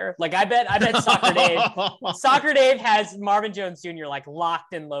Jones Jr. Like I bet Soccer Dave has Marvin Jones Jr. like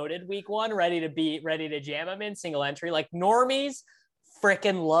locked and loaded week 1, ready to jam him in single entry. Like normies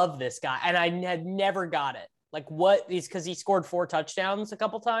freaking love this guy. And I had never got it. Like what is because he scored 4 touchdowns a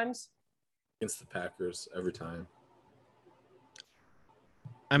couple times against the Packers every time.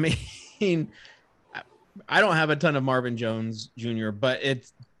 I mean, I don't have a ton of Marvin Jones Jr., but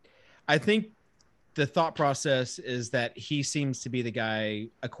I think the thought process is that he seems to be the guy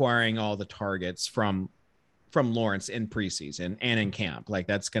acquiring all the targets from Lawrence in preseason and in camp. Like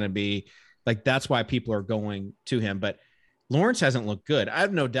that's going to be like, that's why people are going to him. But Lawrence hasn't looked good. I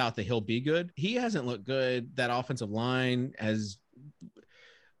have no doubt that he'll be good. He hasn't looked good. That offensive line has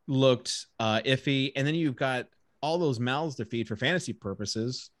looked iffy. And then you've got all those mouths to feed for fantasy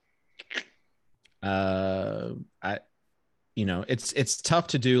purposes. It's tough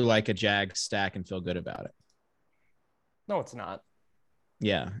to do like a Jag stack and feel good about it. No, it's not.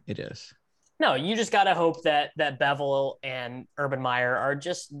 Yeah, it is. No, you just got to hope that Bevel and Urban Meyer are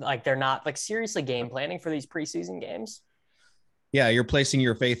just like, they're not like seriously game planning for these preseason games. Yeah, you're placing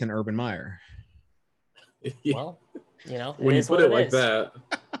your faith in Urban Meyer. Well, when you put it like that.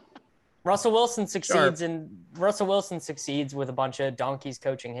 Russell Wilson succeeds with a bunch of donkeys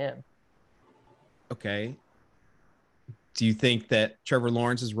coaching him. Okay. Do you think that Trevor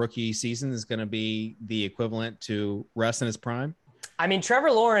Lawrence's rookie season is going to be the equivalent to Russ in his prime? I mean,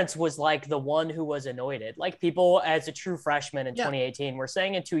 Trevor Lawrence was like the one who was anointed. Like people, as a true freshman in 2018, were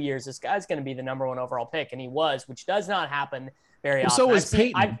saying in 2 years this guy's going to be the number one overall pick, and he was, which does not happen very often. So was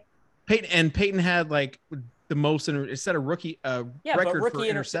Peyton. Peyton had like the most instead of rookie record for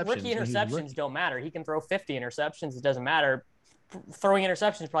interceptions. Rookie interceptions don't matter. He can throw 50 interceptions. It doesn't matter. Throwing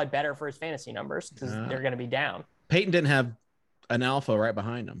interceptions is probably better for his fantasy numbers because they're going to be down. Peyton didn't have an alpha right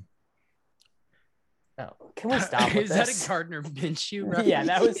behind him. Oh, can we stop with Is this? that a Gardner Minshew reference? Yeah,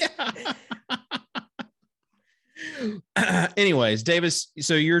 that was. Anyways, Davis,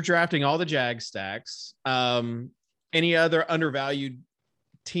 so you're drafting all the Jag stacks. Any other undervalued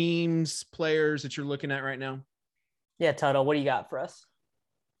teams, players that you're looking at right now? Yeah, Tuttle, what do you got for us?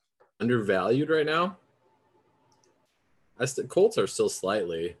 Undervalued right now? Colts are still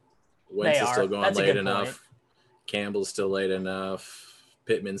slightly. Wentz is still going late enough. Point. Campbell's still late enough.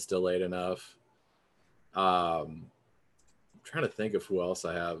 Pittman's still late enough. I'm trying to think of who else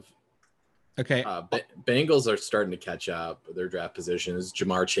I have. Okay. Bengals are starting to catch up. Their draft positions.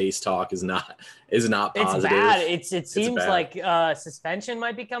 Jamar Chase talk is not positive. It's bad. It seems bad. Like suspension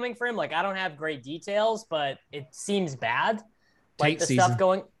might be coming for him. Like I don't have great details, but it seems bad. Like the stuff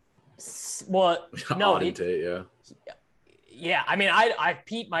going. Well, no, yeah. I mean,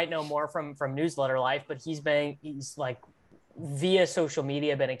 Pete might know more from newsletter life, but he's like via social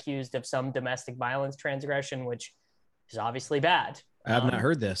media been accused of some domestic violence transgression, which is obviously bad. I have not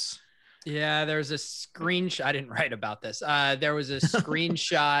heard this. Yeah, there's a screenshot. I didn't write about this. There was a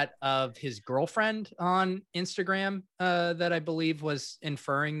screenshot of his girlfriend on Instagram that I believe was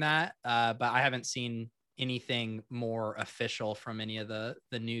inferring that, but I haven't seen anything more official from any of the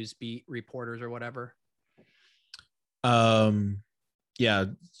news beat reporters or whatever. Yeah,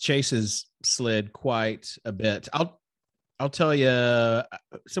 Chase has slid quite a bit. I'll tell you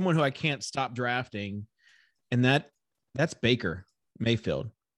someone who I can't stop drafting, and that's Baker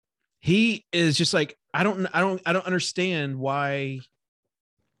Mayfield. He is just like I don't understand why.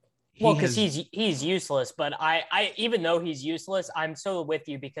 Because he's useless. But I even though he's useless, I'm so with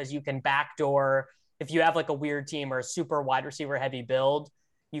you because you can backdoor if you have like a weird team or a super wide receiver heavy build,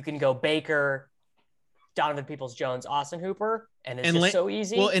 you can go Baker, Donovan Peoples-Jones, Austin Hooper, and it's just so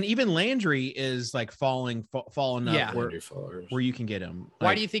easy. Well, and even Landry is like falling up where you can get him.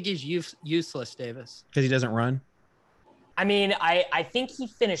 Why do you think he's useless, Davis? Because he doesn't run. I mean, I think he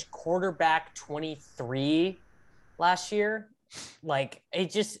finished quarterback 23 last year. Like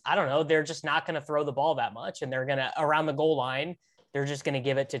it just, I don't know. They're just not going to throw the ball that much, and they're going to around the goal line. They're just going to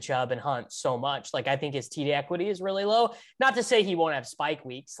give it to Chubb and Hunt so much. Like I think his TD equity is really low. Not to say he won't have spike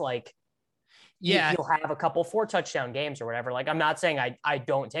weeks. Like yeah, he'll have a couple 4 touchdown games or whatever. Like I'm not saying I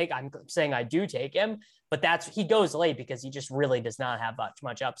don't take. I'm saying I do take him, but he goes late because he just really does not have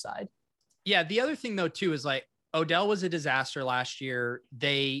much upside. Yeah. The other thing though too is like Odell was a disaster last year.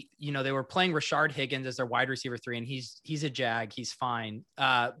 They were playing Rashard Higgins as their wide receiver 3, and he's a Jag. He's fine.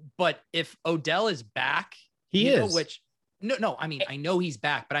 But if Odell is back, he is. No. I mean, I know he's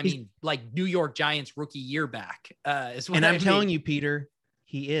back, but I mean, like New York Giants rookie year back. Is what and I'm telling you, Peter,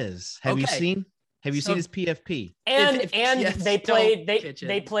 he is. Have you seen his PFP? And they played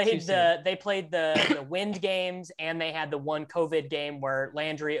the wind games, and they had the one COVID game where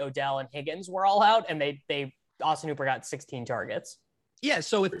Landry, Odell, and Higgins were all out, and they Austin Hooper got 16 targets. Yeah.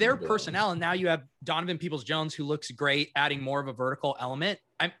 So if their personnel, and now you have Donovan Peoples-Jones, who looks great, adding more of a vertical element,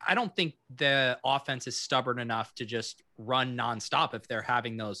 I don't think the offense is stubborn enough to just run nonstop if they're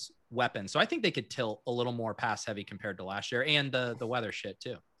having those weapons. So I think they could tilt a little more pass heavy compared to last year, and the weather shit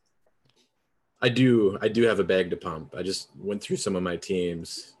too. I do have a bag to pump. I just went through some of my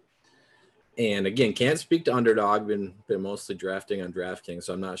teams, and again, can't speak to underdog. Been mostly drafting on DraftKings,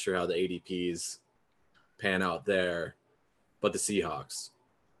 so I'm not sure how the ADPs pan out there. But the Seahawks,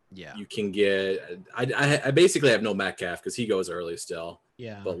 yeah, you can get. I basically have no Metcalf because he goes early still.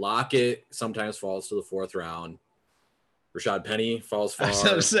 Yeah, but Lockett sometimes falls to the 4th round. Rashad Penny falls far. I was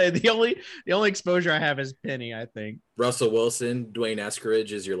going to say the only exposure I have is Penny. I think Russell Wilson, Dwayne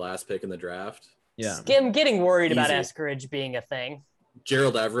Eskridge is your last pick in the draft. Yeah, I'm getting worried about Eskridge being a thing.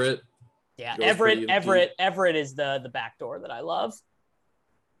 Gerald Everett. Yeah, Everett is the backdoor that I love.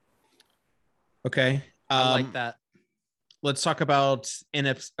 Okay, I like that. Let's talk about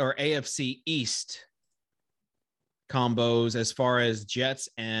NFC or AFC East combos as far as Jets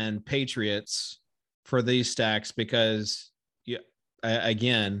and Patriots for these stacks, because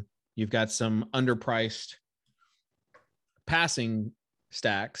again, you've got some underpriced passing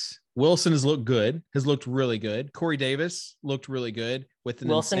stacks. Wilson has looked really good. Corey Davis looked really good with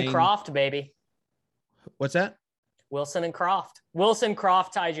Croft, baby. What's that? Wilson and Croft,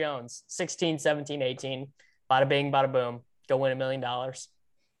 Ty Jones, 16, 17, 18, bada bing, bada boom. Go win $1 million.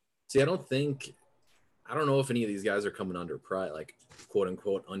 See, I don't know if any of these guys are coming underpriced, like quote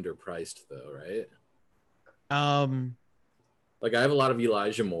unquote underpriced though, right? Like I have a lot of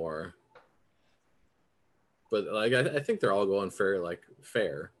Elijah Moore, but like I think they're all going fair.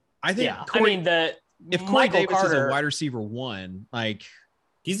 I think if Corey Davis is a wide receiver 1, like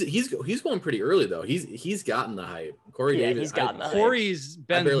he's going pretty early though. He's gotten the hype. Corey Davis, he's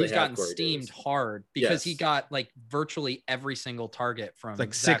gotten steamed hard because he got like virtually every single target from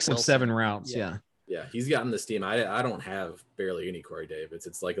like Zach 6 of 7 rounds. Yeah, he's gotten the steam. I don't have barely any Corey Davis.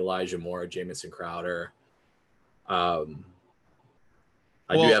 It's like Elijah Moore, Jamison Crowder. I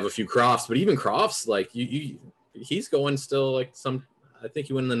do have a few Crofts, but even Crofts, like he's going still like some. I think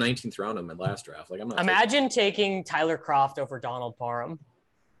he went in the 19th round in my last draft. Like I'm not. Imagine taking Tyler Kroft over Donald Parham.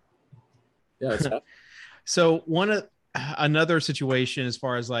 Yeah. So another situation as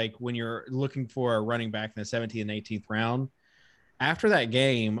far as like when you're looking for a running back in the 17th and 18th round, after that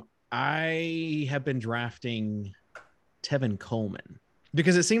game, I have been drafting Tevin Coleman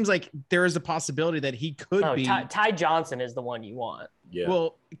because it seems like there is a possibility that he could be. Ty Johnson is the one you want. Yeah.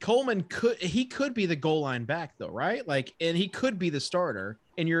 Well, Coleman could be the goal line back though, right? Like, and he could be the starter,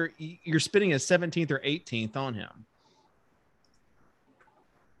 and you're spending a 17th or 18th on him.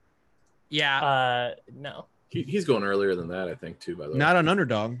 Yeah. No. He's going earlier than that, I think, too, by the way. Not an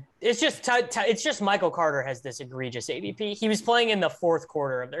underdog. It's just Michael Carter has this egregious ADP. He was playing in the 4th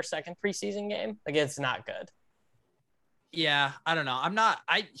quarter of their second preseason game. Like, it's not good. Yeah, I don't know.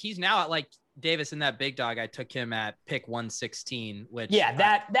 He's now at like Davis in that big dog. I took him at pick 116, which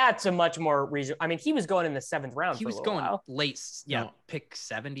that's a much more reason. I mean, he was going in the 7th round. He was going late. Yeah. No. Pick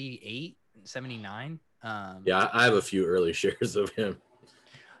 78, 79. Yeah, I have a few early shares of him.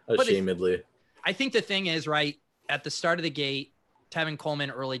 Ashamedly. I think the thing is, right, at the start of the gate, Tevin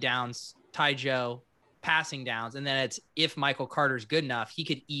Coleman early downs, Ty Joe passing downs, and then it's if Michael Carter's good enough, he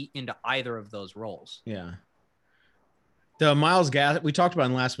could eat into either of those roles. Yeah. The Myles Gaskin, we talked about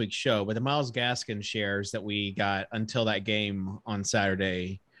in last week's show, but the Myles Gaskin shares that we got until that game on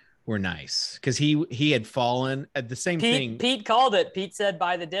Saturday were nice because he had fallen at the same thing. Pete called it. Pete said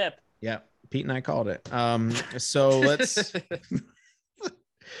buy the dip. Yeah, Pete and I called it. So let's.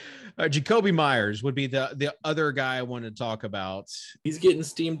 Jacoby Myers would be the other guy I wanted to talk about. He's getting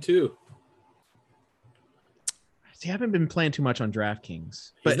steamed too. See, I haven't been playing too much on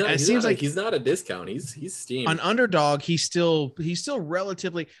DraftKings, but it seems like he's not a discount. He's steamed. On underdog, he's still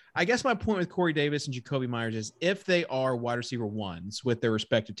relatively. I guess my point with Corey Davis and Jacoby Myers is if they are wide receiver 1s with their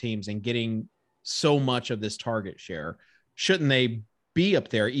respective teams and getting so much of this target share, shouldn't they be up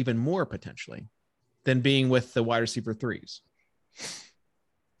there even more potentially than being with the wide receiver 3s?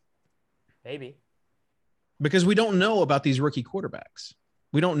 Maybe. Because we don't know about these rookie quarterbacks.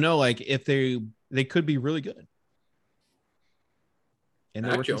 We don't know like if they could be really good. And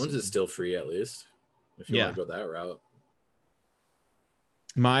Mac Jones is still free at least. If you want to go that route.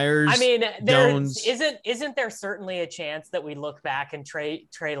 Myers. I mean, isn't there certainly a chance that we look back and Trey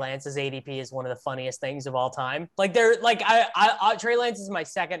Lance's ADP is one of the funniest things of all time? Like Trey Lance is my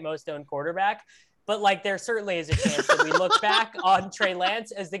second most owned quarterback. But like, there certainly is a chance that we look back on Trey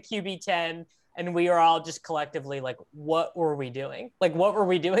Lance as the QB10, and we are all just collectively like, "What were we doing? Like, what were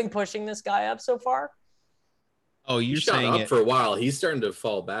we doing pushing this guy up so far?" Oh, you're saying up for a while. He's starting to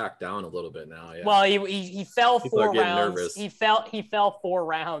fall back down a little bit now. Yeah. Well, he fell 4 rounds. Nervous. He fell 4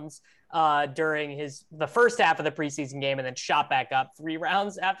 rounds during the first half of the preseason game, and then shot back up 3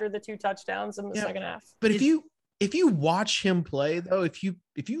 rounds after the 2 touchdowns in the second half. But if you watch him play though, if you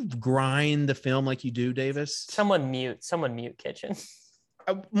grind the film like you do, Davis, someone mute Kitchen.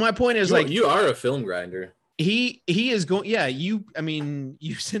 My point is you are a film grinder. He is going. Yeah, you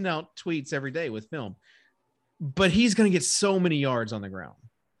send out tweets every day with film, but he's going to get so many yards on the ground.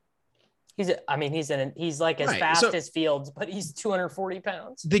 He's like as fast as Fields, but he's 240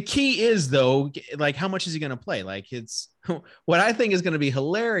 pounds. The key is though, like how much is he going to play? Like what I think is going to be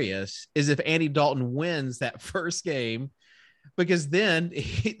hilarious is if Andy Dalton wins that first game, because then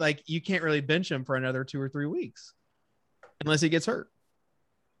you can't really bench him for another 2 or 3 weeks unless he gets hurt.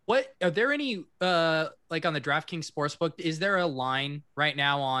 What are there any like on the DraftKings Sportsbook? Is there a line right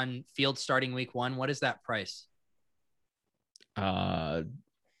now on Fields starting week 1? What is that price?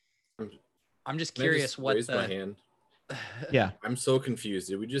 I'm just curious my hand. Yeah. I'm so confused.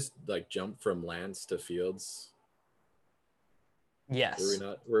 Did we just jump from Lance to Fields? Yes.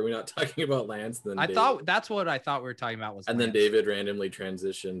 Were we not talking about Lance? Then thought that's what I thought we were talking about was and Lance. Then David randomly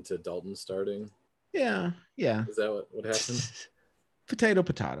transitioned to Dalton starting. Yeah. Is that what happened?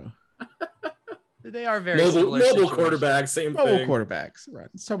 Potato. They are very mobile quarterbacks, same thing. Mobile quarterbacks. Right.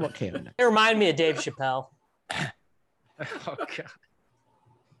 Let's talk about Cam. They remind me of Dave Chappelle. Oh God.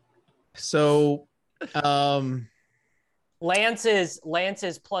 So, Lance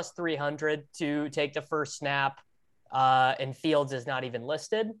is plus 300 to take the first snap. And Fields is not even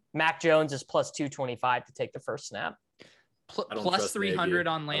listed. Mac Jones is plus 225 to take the first snap. Plus 300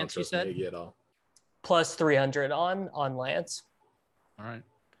 on Lance, you said? At all. Plus 300 on Lance. All right.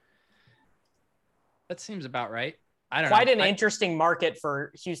 That seems about right. I don't Quite know. an interesting market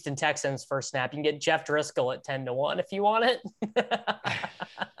for Houston Texans first snap. You can get Jeff Driscoll at 10-1 if you want it.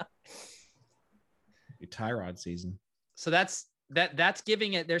 Tyrod season. So that's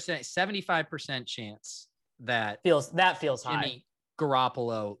giving it, there's a 75% chance that feels Jimmy high.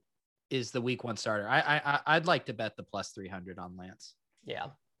 Garoppolo is the week 1 starter. I'd like to bet the plus 300 on Lance. Yeah.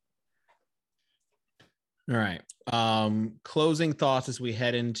 All right. Closing thoughts as we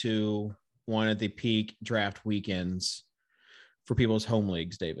head into one of the peak draft weekends for people's home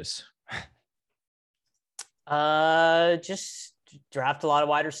leagues, Davis. Just draft a lot of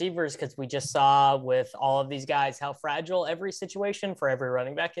wide receivers because we just saw with all of these guys how fragile every situation for every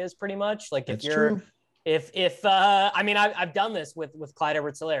running back is pretty much. Like if you're If I mean, I've done this with Clyde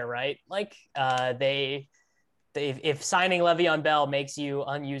Edwards-Helaire, right? Like if signing Le'Veon Bell makes you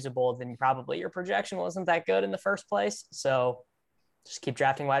unusable, then probably your projection wasn't that good in the first place. So just keep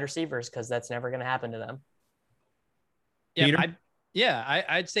drafting wide receivers because that's never going to happen to them. Yeah,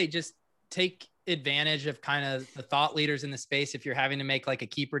 I'd say just take advantage of kind of the thought leaders in the space. If you're having to make like a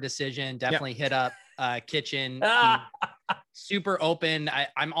keeper decision, definitely hit up Kitchen. Super open.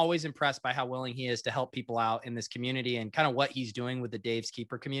 I'm always impressed by how willing he is to help people out in this community, and kind of what he's doing with the Dave's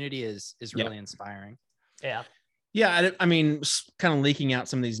Keeper community is really inspiring. Yeah. Yeah. I mean, kind of leaking out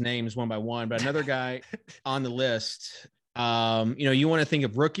some of these names one by one, but another guy on the list, you want to think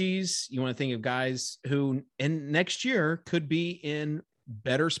of rookies, you want to think of guys who in next year could be in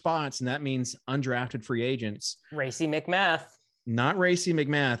better spots. And that means undrafted free agents. Racey McMath. Not Racey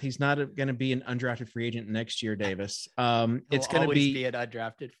McMath. He's not going to be an undrafted free agent next year, Davis. It's going to be an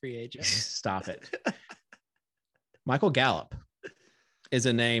undrafted free agent. Stop it. Michael Gallup is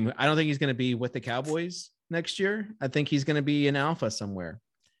a name. I don't think he's going to be with the Cowboys next year. I think he's going to be an alpha somewhere.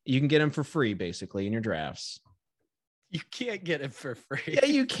 You can get him for free, basically, in your drafts. You can't get him for free. Yeah,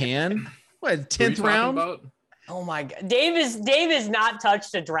 you can. What, 10th round? About? Oh my God. Dave is not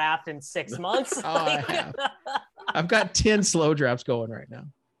touched a draft in 6 months. I have. I've got 10 slow drafts going right now.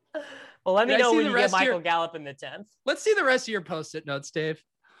 Well, let me know when you get Michael Gallup in the 10th. Let's see the rest of your post-it notes, Dave.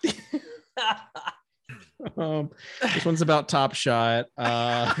 This one's about Top Shot.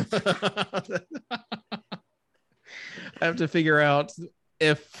 I have to figure out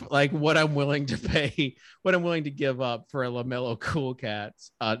if what I'm willing to pay, what I'm willing to give up for a LaMelo Cool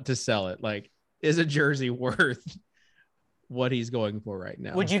Cats to sell it. Like, is a jersey worth what he's going for right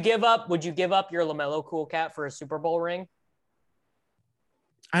now? Would you give up your LaMelo Cool Cat for a Super Bowl ring?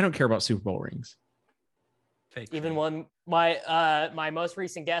 I don't care about Super Bowl rings. Fake. Even one, my most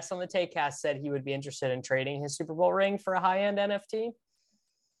recent guest on the Takecast said he would be interested in trading his Super Bowl ring for a high-end NFT.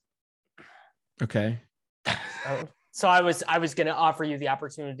 Okay. So I was going to offer you the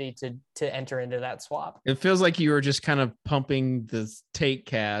opportunity to enter into that swap. It feels like you were just kind of pumping the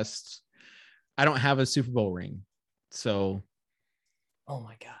Takecast. I don't have a Super Bowl ring, so. Oh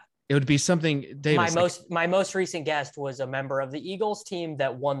my God. It would be something, Davis. My most recent guest was a member of the Eagles team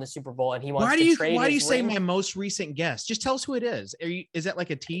that won the Super Bowl, and he wants to trade. Why do you his say ring. my most recent guest? Just tell us who it is. Is that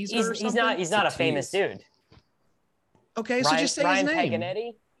like a teaser? Or something? He's not a famous dude. Okay, so just say his name. Ryan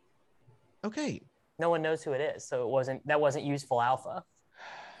Paganetti. Okay. No one knows who it is, so that wasn't useful alpha.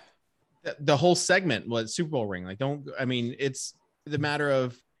 The whole segment was Super Bowl ring. It's the matter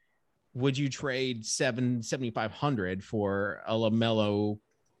of, would you trade $7,500 for a LaMelo,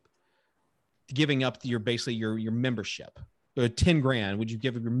 giving up your membership, $10,000? Would you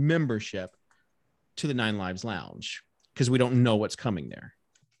give up your membership to the 9 Lives Lounge? Because we don't know what's coming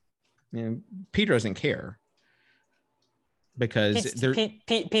there. Peter doesn't care because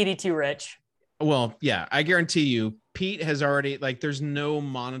Petey too rich. Well, yeah, I guarantee you, Pete has already, there's no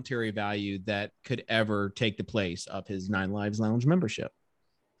monetary value that could ever take the place of his 9 Lives Lounge membership.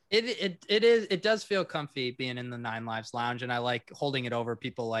 It does feel comfy being in the 9 Lives Lounge, and I like holding it over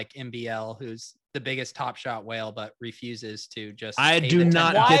people like MBL, who's the biggest Top Shot whale, but refuses to just. I do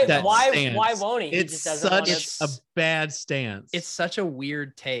not get that stance. Why won't he? It's such a bad stance. It's such a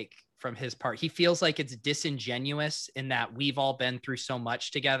weird take from his part. He feels like it's disingenuous in that we've all been through so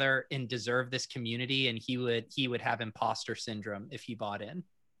much together and deserve this community, and he would have imposter syndrome if he bought in.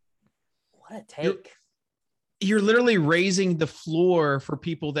 What a take. You're literally raising the floor for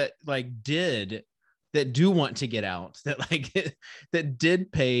people that do want to get out, that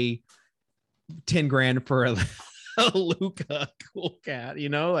did pay $10,000 for Luca, cool cat,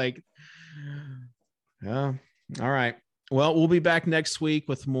 like, yeah. All right. Well, we'll be back next week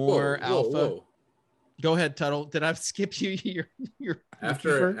with more alpha. Whoa. Go ahead, Tuttle. Did I skip you?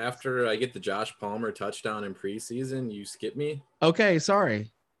 After I get the Josh Palmer touchdown in preseason, you skip me. Okay,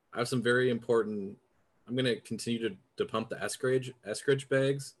 sorry. I have some very important. I'm going to continue to pump the Eskridge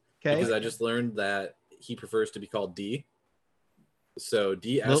bags because I just learned that he prefers to be called D. So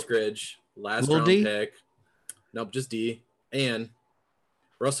D Eskridge, last round pick. Nope, just D. And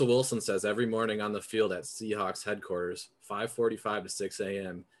Russell Wilson says every morning on the field at Seahawks headquarters, 5:45 to 6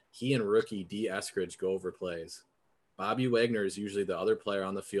 a.m., he and rookie D Eskridge go over plays. Bobby Wagner is usually the other player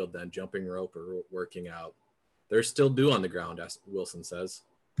on the field then jumping rope or working out. They're still dew on the ground, Wilson says.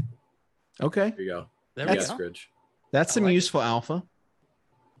 Okay. There you go. Eskridge. That's some useful alpha.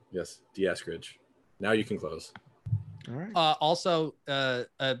 Yes, D Eskridge. Now you can close. All right. Also, a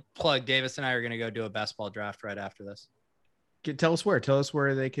plug. Davis and I are going to go do a best ball draft right after this. Tell us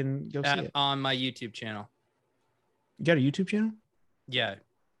where they can go see it. On my YouTube channel. You got a YouTube channel? Yeah,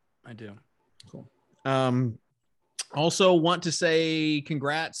 I do. Cool. Also want to say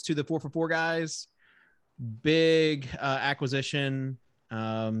congrats to the 4for4 guys. Big acquisition.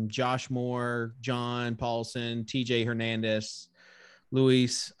 Josh Moore, John Paulson, TJ Hernandez,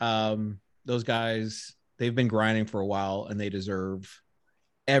 Luis. Those guys, they've been grinding for a while and they deserve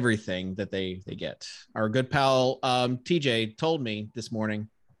everything that they get. Our good pal TJ told me this morning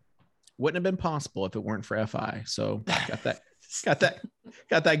wouldn't have been possible if it weren't for FI. So got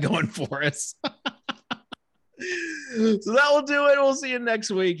that going for us. So that will do it. We'll see you next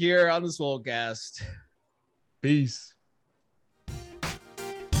week here on the Swolecast. Peace.